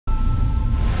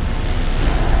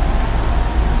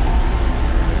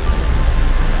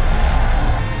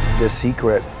The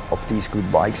secret of these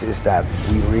good bikes is that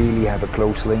we really have a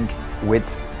close link with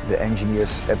the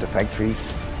engineers at the factory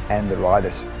and the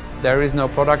riders. There is no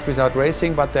product without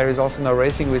racing, but there is also no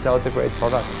racing without a great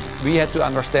product. We had to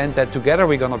understand that together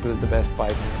we're going to build the best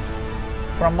bike.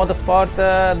 From motorsport,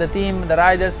 the team, the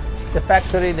riders, the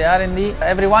factory, the R&D,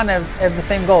 everyone have the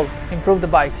same goal: improve the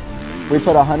bikes. We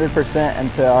put 100%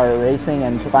 into our racing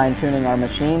and fine-tuning our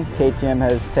machine. KTM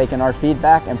has taken our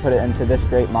feedback and put it into this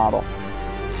great model.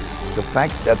 The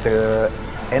fact that the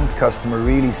end customer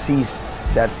really sees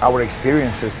that our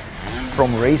experiences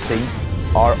from racing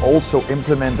are also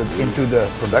implemented into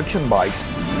the production bikes.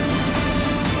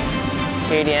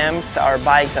 KTMs are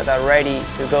bikes that are ready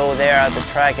to go there at the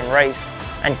track and race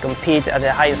and compete at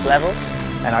the highest level.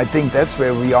 And I think that's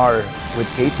where we are with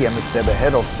KTM, a step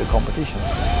ahead of the competition.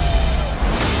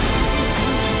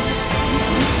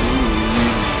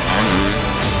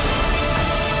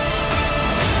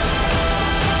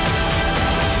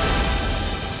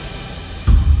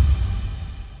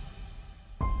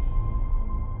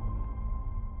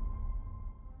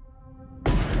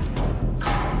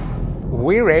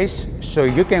 We race so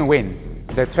you can win.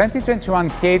 The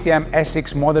 2021 KTM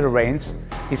SX model range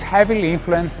is heavily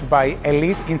influenced by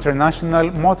elite international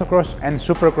motocross and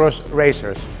supercross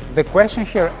racers. The question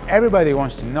here everybody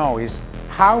wants to know is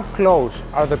how close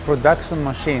are the production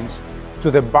machines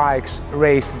to the bikes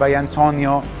raced by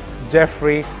Antonio,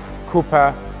 Jeffrey,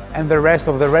 Cooper, and the rest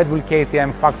of the Red Bull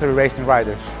KTM factory racing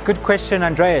riders? Good question,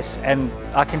 Andreas, and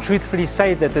I can truthfully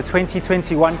say that the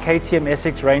 2021 KTM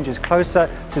SX range is closer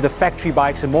to the factory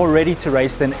bikes and more ready to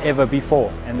race than ever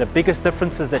before. And the biggest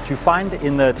differences that you find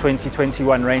in the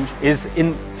 2021 range is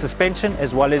in suspension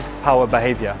as well as power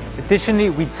behavior. Additionally,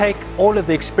 we take all of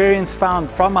the experience found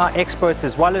from our experts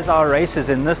as well as our racers,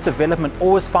 and this development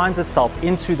always finds itself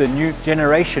into the new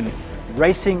generation.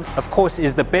 Racing, of course,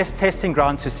 is the best testing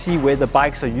ground to see where the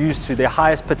bikes are used to their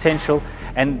highest potential,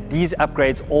 and these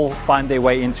upgrades all find their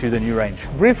way into the new range.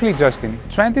 Briefly, Justin,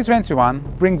 2021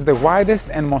 brings the widest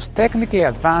and most technically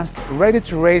advanced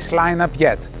ready-to-race lineup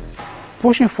yet.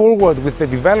 Pushing forward with the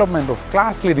development of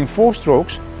class-leading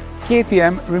 4-strokes,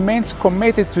 KTM remains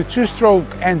committed to 2-stroke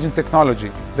engine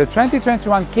technology. The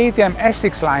 2021 KTM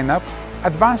SX lineup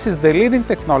advances the leading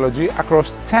technology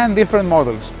across 10 different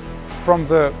models, from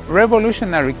the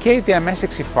revolutionary KTM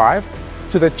SX5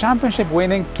 to the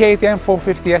championship-winning KTM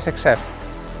 450 SXF.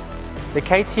 The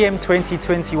KTM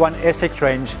 2021 SX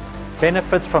range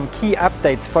benefits from key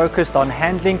updates focused on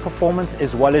handling performance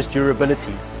as well as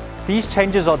durability. These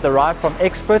changes are derived from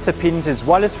expert opinions as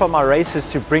well as from our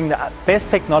racers to bring the best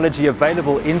technology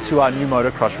available into our new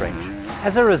motocross range.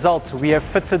 As a result, we have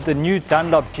fitted the new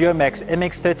Dunlop Geomax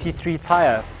MX33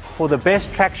 tyre for the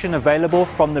best traction available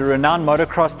from the renowned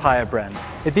motocross tyre brand.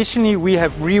 Additionally, we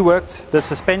have reworked the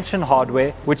suspension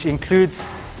hardware, which includes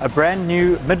a brand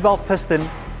new mid-valve piston,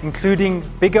 including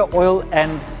bigger oil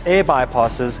and air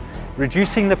bypasses,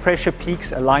 reducing the pressure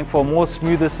peaks, allowing for a more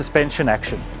smoother suspension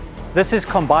action. This is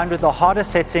combined with a harder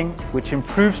setting, which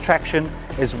improves traction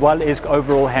as well as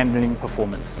overall handling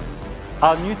performance.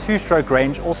 Our new 2-stroke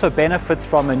range also benefits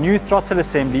from a new throttle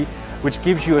assembly, which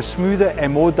gives you a smoother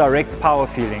and more direct power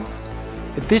feeling.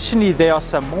 Additionally, there are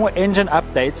some more engine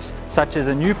updates, such as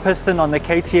a new piston on the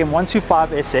KTM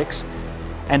 125 SX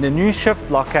and a new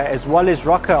shift locker as well as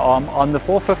rocker arm on the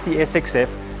 450 SXF,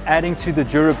 adding to the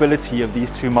durability of these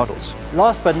two models.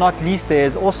 Last but not least, there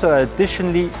is also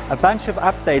additionally a bunch of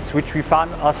updates which we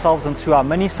found ourselves into our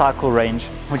mini cycle range,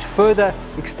 which further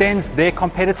extends their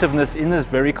competitiveness in this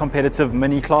very competitive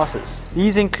mini classes.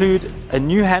 These include a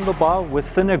new handlebar with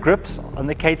thinner grips on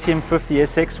the KTM 50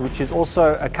 SX, which is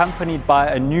also accompanied by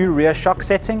a new rear shock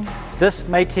setting, this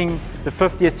making the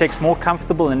 50 SX more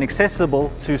comfortable and accessible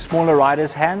to smaller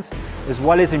riders' hands, as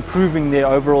well as improving their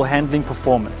overall handling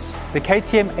performance. The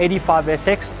KTM 85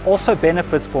 SX also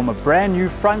benefits from a brand new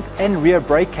front and rear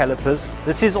brake calipers.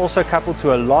 This is also coupled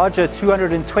to a larger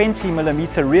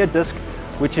 220mm rear disc,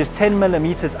 which is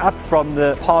 10mm up from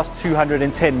the past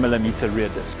 210mm rear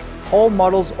disc. All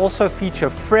models also feature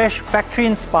fresh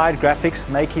factory-inspired graphics,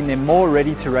 making them more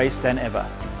ready to race than ever.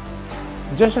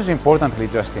 Just as importantly,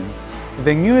 Justin,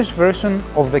 the newest version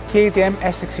of the KTM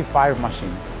SX5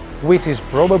 machine, which is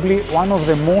probably one of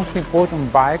the most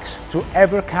important bikes to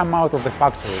ever come out of the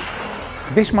factory.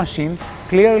 This machine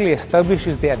clearly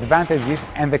establishes the advantages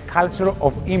and the culture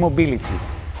of e-mobility.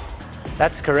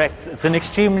 That's correct. It's an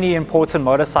extremely important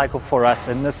motorcycle for us,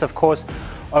 and this of course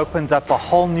opens up a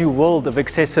whole new world of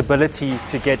accessibility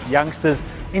to get youngsters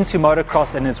into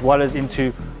motocross and as well as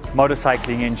into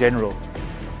motorcycling in general.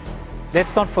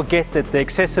 Let's not forget that the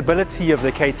accessibility of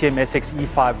the KTM SX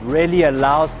E5 really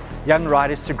allows young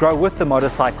riders to grow with the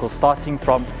motorcycle, starting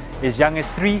from as young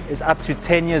as 3 is up to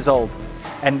 10 years old,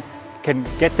 and can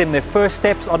get them their first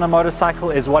steps on a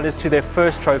motorcycle as well as to their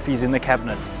first trophies in the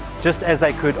cabinet, just as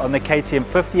they could on the KTM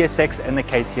 50SX and the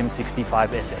KTM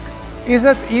 65SX. Is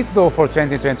that it though for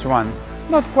 2021?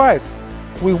 Not quite.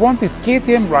 We wanted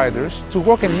KTM riders to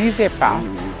walk an easier path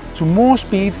to more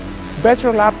speed,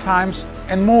 better lap times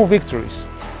and more victories.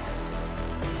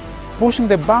 Pushing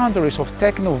the boundaries of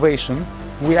tech innovation,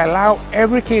 we allow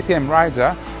every KTM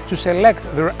rider to select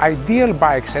their ideal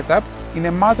bike setup in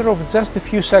a matter of just a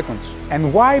few seconds.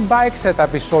 And why bike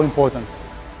setup is so important?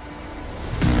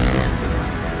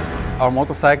 Our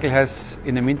motorcycle has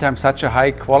in the meantime such a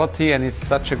high quality and it's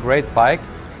such a great bike,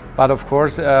 but of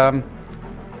course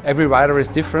every rider is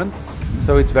different,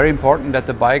 so it's very important that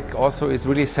the bike also is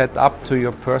really set up to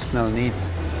your personal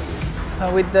needs.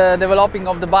 With the developing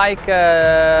of the bike,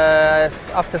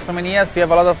 after so many years, you have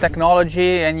a lot of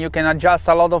technology and you can adjust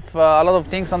a lot of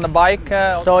things on the bike.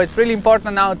 So it's really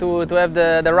important now to have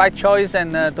the right choice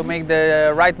and to make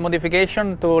the right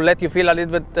modification to let you feel a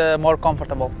little bit more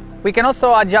comfortable. We can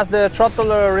also adjust the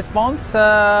throttle response,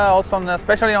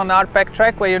 especially on the hard-pack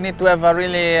track where you need to have a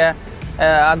really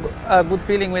a good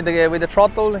feeling with the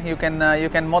throttle. You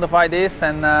can modify this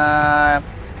and.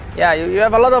 Yeah, you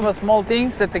have a lot of small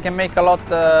things that they can make a lot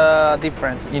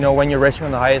difference. You know, when you're racing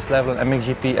on the highest level in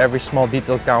MXGP, every small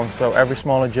detail counts. So every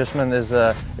small adjustment is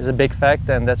a big fact,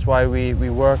 and that's why we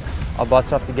work our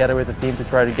butts off together with the team to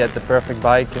try to get the perfect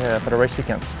bike for the race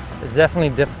weekends. It's definitely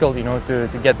difficult, you know, to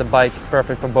get the bike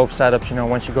perfect for both setups. You know,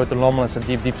 once you go to Lommel, it's a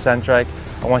deep sand track,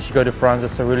 and once you go to France,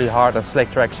 it's a really hard and slick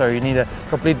track. So you need a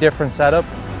complete different setup.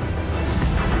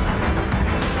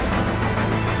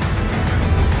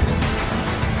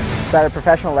 So at a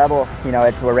professional level, you know,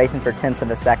 we're racing for tenths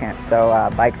of a second, so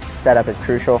bike setup is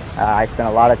crucial. I spent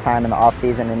a lot of time in the off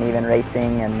season and even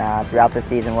racing and throughout the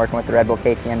season working with the Red Bull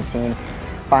KTM team,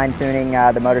 fine-tuning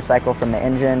the motorcycle from the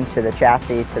engine to the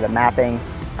chassis to the mapping,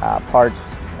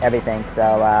 parts, everything.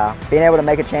 So being able to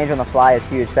make a change on the fly is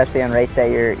huge, especially on race day.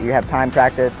 You have time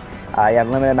practice, you have a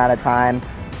limited amount of time,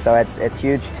 so it's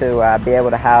huge to be able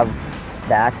to have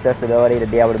the accessibility to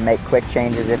be able to make quick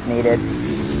changes if needed.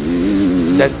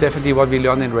 That's definitely what we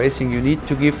learn in racing. You need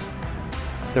to give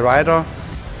the rider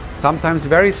sometimes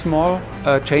very small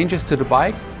changes to the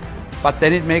bike, but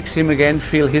then it makes him again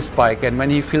feel his bike, and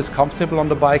when he feels comfortable on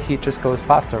the bike he just goes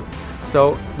faster.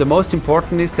 So the most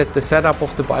important is that the setup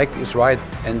of the bike is right,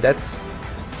 and that's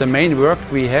the main work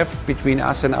we have between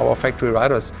us and our factory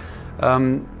riders.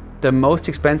 The most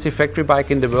expensive factory bike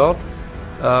in the world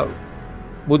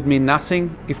would mean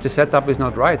nothing if the setup is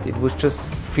not right. It would just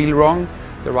feel wrong.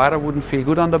 The rider wouldn't feel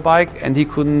good on the bike and he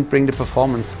couldn't bring the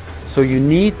performance. So you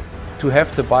need to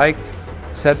have the bike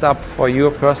set up for your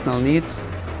personal needs,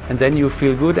 and then you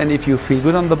feel good, and if you feel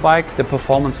good on the bike, the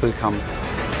performance will come.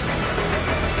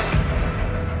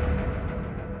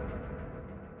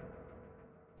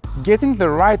 Getting the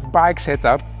right bike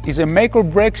setup is a make or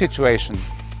break situation.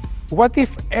 What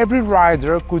if every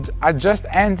rider could adjust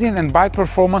engine and bike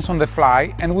performance on the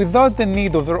fly and without the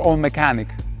need of their own mechanic?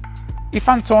 If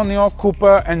Antonio,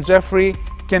 Cooper and Jeffrey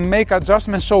can make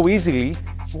adjustments so easily,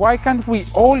 why can't we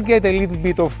all get a little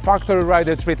bit of factory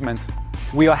rider treatment?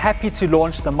 We are happy to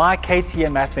launch the My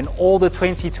KTM app in all the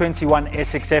 2021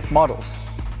 SXF models.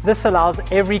 This allows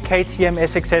every KTM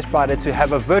SXF rider to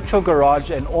have a virtual garage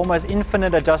and almost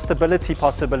infinite adjustability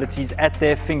possibilities at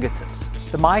their fingertips.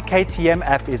 The My KTM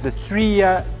app is a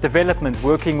 3-year development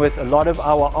working with a lot of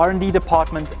our R&D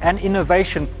department and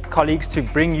innovation colleagues to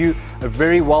bring you a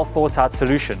very well thought out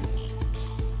solution.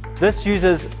 This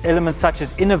uses elements such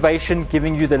as innovation,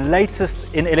 giving you the latest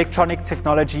in electronic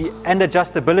technology and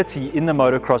adjustability in the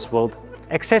motocross world.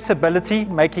 Accessibility,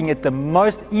 making it the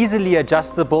most easily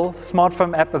adjustable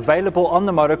smartphone app available on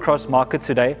the motocross market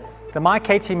today. The My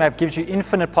KTM app gives you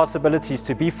infinite possibilities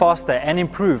to be faster and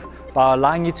improve by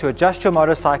allowing you to adjust your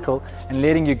motorcycle and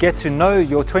letting you get to know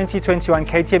your 2021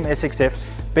 KTM SXF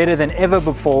better than ever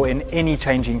before in any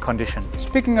changing condition.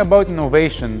 Speaking about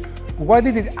innovation, what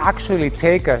did it actually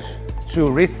take us to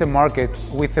reach the market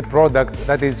with a product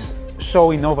that is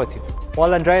so innovative?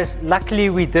 Well, Andreas, luckily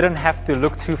we didn't have to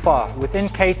look too far. Within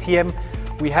KTM,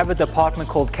 we have a department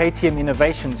called KTM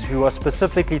Innovations who are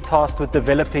specifically tasked with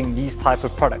developing these type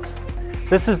of products.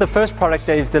 This is the first product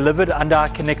they've delivered under our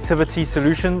connectivity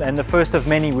solution and the first of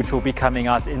many which will be coming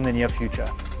out in the near future.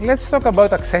 Let's talk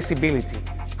about accessibility.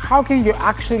 How can you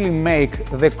actually make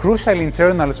the crucial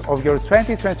internals of your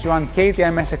 2021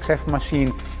 KTM SXF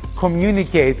machine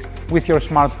communicate with your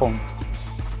smartphone?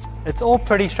 It's all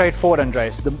pretty straightforward,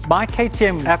 Andres. The My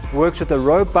KTM app works with a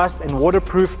robust and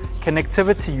waterproof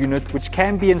connectivity unit which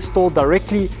can be installed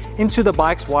directly into the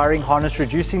bike's wiring harness,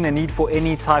 reducing the need for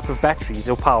any type of batteries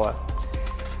or power.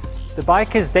 The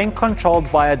bike is then controlled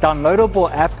via a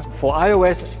downloadable app for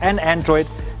iOS and Android,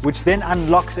 which then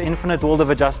unlocks an infinite world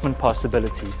of adjustment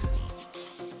possibilities.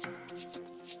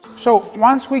 So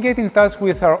once we get in touch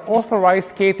with our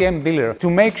authorized KTM dealer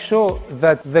to make sure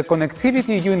that the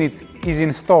connectivity unit is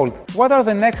installed, what are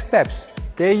the next steps?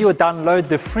 There you download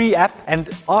the free app, and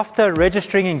after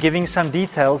registering and giving some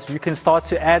details, you can start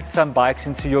to add some bikes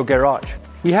into your garage.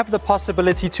 We have the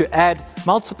possibility to add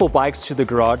multiple bikes to the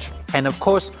garage, and of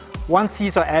course, once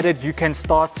these are added, you can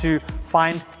start to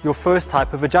find your first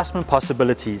type of adjustment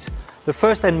possibilities. The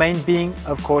first and main being,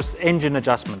 of course, engine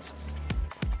adjustments.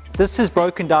 This is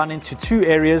broken down into two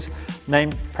areas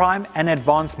named Prime and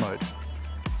Advanced mode.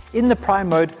 In the Prime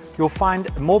mode, you'll find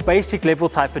more basic level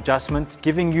type adjustments,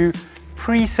 giving you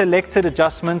pre-selected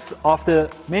adjustments after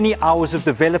many hours of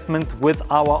development with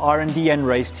our R&D and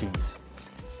race teams.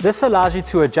 This allows you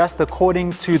to adjust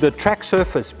according to the track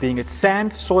surface, being it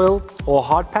sand, soil or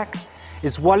hard pack,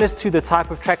 as well as to the type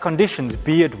of track conditions,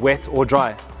 be it wet or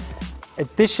dry.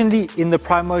 Additionally, in the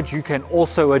Prime mode, you can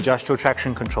also adjust your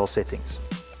traction control settings.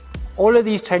 All of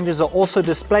these changes are also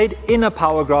displayed in a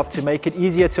power graph to make it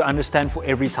easier to understand for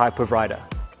every type of rider.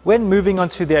 When moving on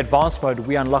to the Advanced mode,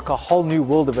 we unlock a whole new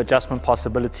world of adjustment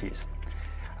possibilities.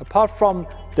 Apart from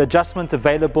the adjustment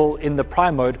available in the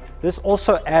Prime mode, this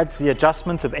also adds the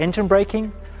adjustment of engine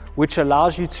braking, which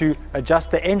allows you to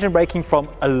adjust the engine braking from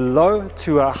a low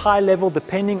to a high level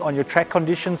depending on your track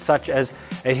conditions, such as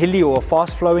a hilly or a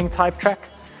fast flowing type track.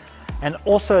 And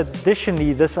also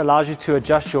additionally, this allows you to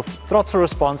adjust your throttle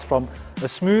response from a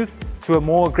smooth to a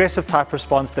more aggressive type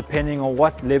response depending on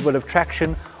what level of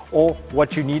traction or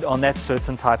what you need on that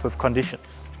certain type of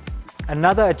conditions.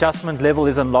 Another adjustment level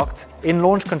is unlocked in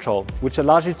launch control, which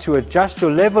allows you to adjust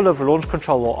your level of launch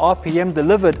control or RPM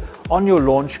delivered on your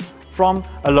launch from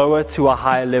a lower to a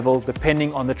higher level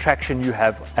depending on the traction you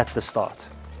have at the start.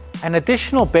 An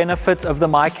additional benefit of the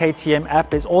My KTM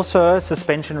app is also a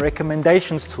suspension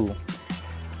recommendations tool.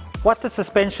 What the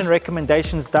suspension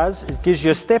recommendations does is gives you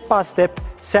a step-by-step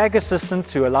sag assistant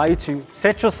to allow you to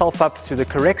set yourself up to the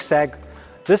correct sag.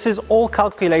 This is all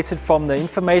calculated from the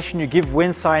information you give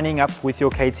when signing up with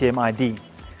your KTM ID.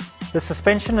 The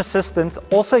suspension assistant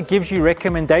also gives you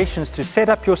recommendations to set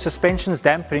up your suspension's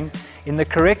damping in the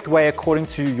correct way according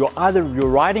to either your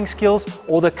riding skills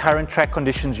or the current track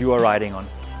conditions you are riding on.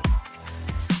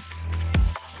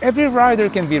 Every rider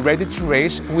can be ready to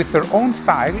race with their own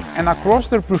style and across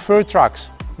their preferred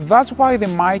tracks. That's why the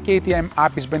My KTM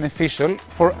app is beneficial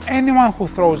for anyone who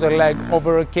throws a leg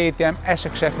over a KTM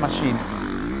SXF machine.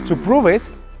 To prove it,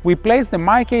 we placed the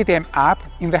My KTM app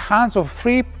in the hands of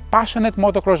 3 passionate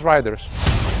motocross riders.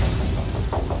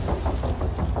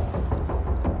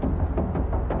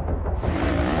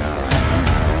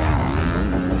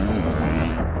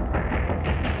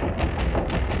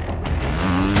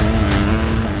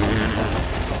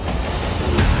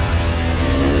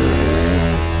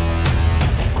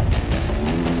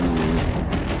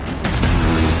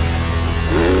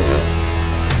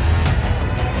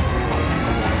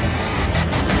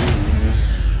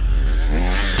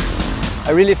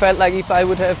 I really felt like if I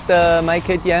would have the My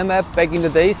KTM app back in the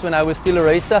days when I was still a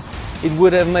racer, it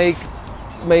would have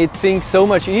made things so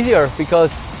much easier,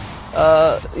 because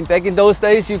back in those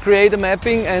days you create a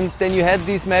mapping and then you had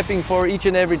this mapping for each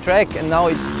and every track, and now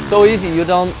it's so easy. You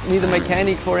don't need a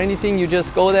mechanic for anything, you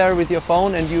just go there with your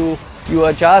phone and you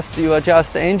adjust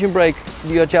the engine brake,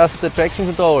 you adjust the traction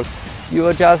control, you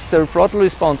adjust the throttle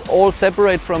response, all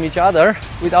separate from each other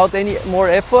without any more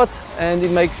effort, and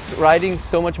it makes riding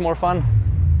so much more fun.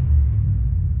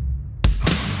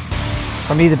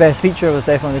 For me, the best feature was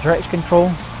definitely the traction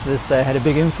control. This had a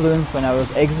big influence when I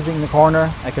was exiting the corner.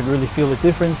 I could really feel the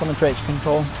difference on the traction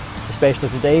control, especially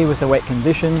today with the wet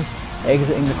conditions.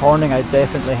 Exiting the cornering, I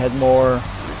definitely had more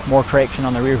traction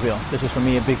on the rear wheel. This was for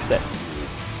me a big step.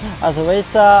 As a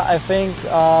racer, I think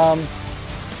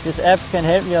this app can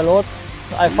help me a lot.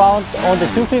 I found on the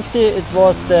 250 it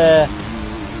was the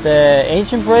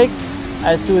engine brake.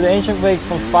 I threw the engine brake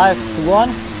from 5 to 1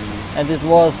 and it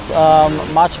was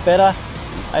much better.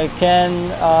 I can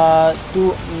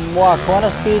do more corner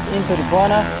speed into the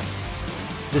corner.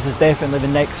 This is definitely the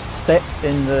next step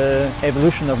in the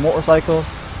evolution of motorcycles.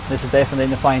 This is definitely in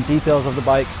the fine details of the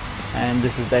bike, and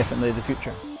this is definitely the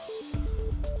future.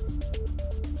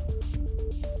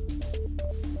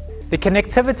 The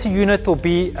connectivity unit will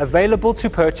be available to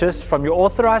purchase from your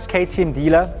authorized KTM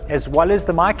dealer, as well as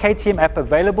the My KTM app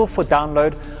available for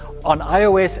download on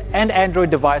iOS and Android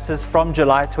devices from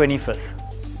July 25th.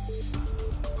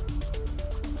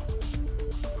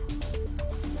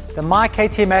 The My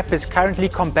KTM app is currently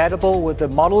compatible with the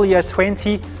model year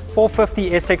 20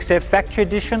 450 SXF Factory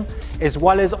Edition, as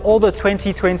well as all the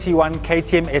 2021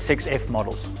 KTM SXF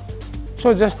models.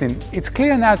 So Justin, it's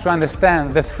clear now to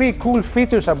understand the three cool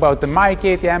features about the My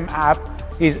KTM app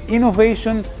is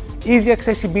innovation, easy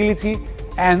accessibility,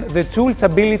 and the tool's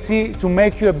ability to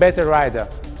make you a better rider.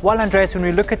 Well, Andreas, when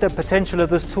we look at the potential of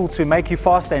this tool to make you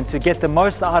faster and to get the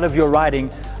most out of your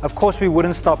riding, of course we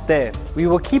wouldn't stop there. We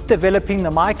will keep developing the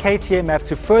My KTM app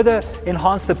to further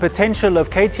enhance the potential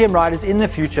of KTM riders in the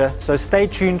future, so stay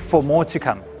tuned for more to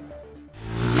come.